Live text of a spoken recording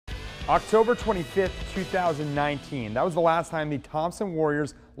October 25th, 2019. That was the last time the Thompson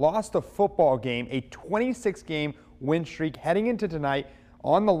Warriors lost a football game, a 26-game win streak heading into tonight.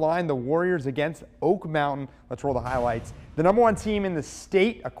 On the line, the Warriors against Oak Mountain. Let's roll the highlights. The #1 team in the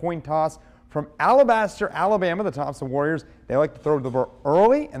state, a coin toss from Alabaster, Alabama, the Thompson Warriors. They like to throw the ball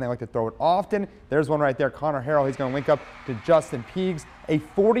early, and they like to throw it often. There's one right there, Connor Harrell. He's going to link up to Justin Peegs. A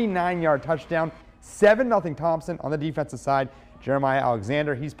 49-yard touchdown, 7-0 Thompson. On the defensive side, Jeremiah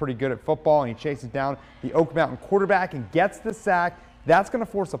Alexander, he's pretty good at football, and he chases down the Oak Mountain quarterback and gets the sack. That's going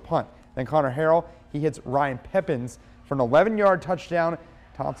to force a punt. Then Connor Harrell, he hits Ryan Pippins for an 11-yard touchdown.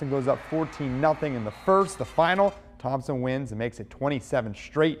 Thompson goes up 14-0 in the first. The final, Thompson wins and makes it 27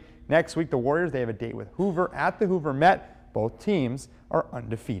 straight. Next week, the Warriors, they have a date with Hoover at the Hoover Met. Both teams are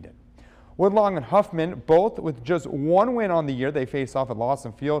undefeated. Woodlawn and Huffman, both with just one win on the year. They face off at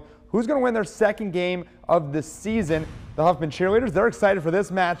Lawson Field. Who's going to win their second game of the season? The Huffman cheerleaders, they're excited for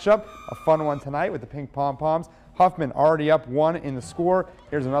this matchup. A fun one tonight with the pink pom-poms. Huffman already up 1 in the score.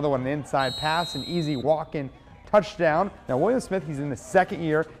 Here's another one, an inside pass, an easy walk-in touchdown. Now, William Smith, he's in the second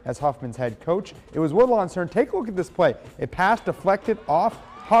year as Huffman's head coach. It was Woodlawn's turn. Take a look at this play. A pass deflected off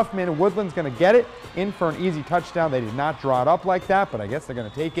Huffman. Woodland's going to get it in for an easy touchdown. They did not draw it up like that, but I guess they're going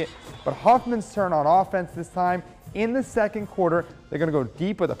to take it. But Huffman's turn on offense this time. In the second quarter, they're going to go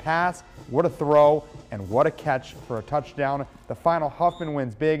deep with a pass. What a throw and what a catch for a touchdown. The final, Huffman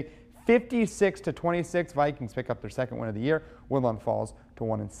wins big, 56-26. Vikings pick up their second win of the year. Woodlawn falls to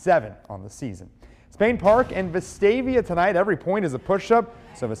 1-7 on the season. Spain Park and Vestavia tonight. Every point is a push-up.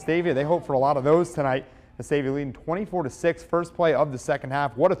 So Vestavia, they hope for a lot of those tonight. Vestavia leading 24-6. First play of the second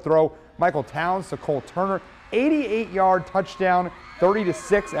half. What a throw. Michael Towns to Cole Turner. 88-yard touchdown,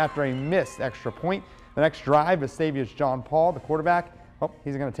 30-6 after a missed extra point. The next drive, Vestavia's John Paul, the quarterback. Oh,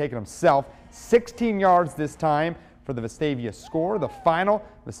 he's going to take it himself. 16 yards this time for the Vestavia score. The final,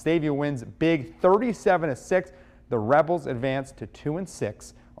 Vestavia wins big, 37-6. The Rebels advance to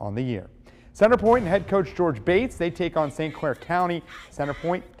 2-6 on the year. Center Point and head coach George Bates, they take on St. Clair County. Center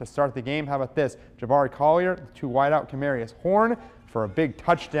Point to start the game. How about this? Jabari Collier, the two wideout, Camarius Horn for a big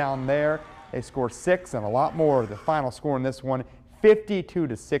touchdown there. They score 6 and a lot more. The final score in this one,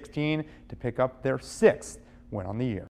 52-16, to pick up their 6th win on the year.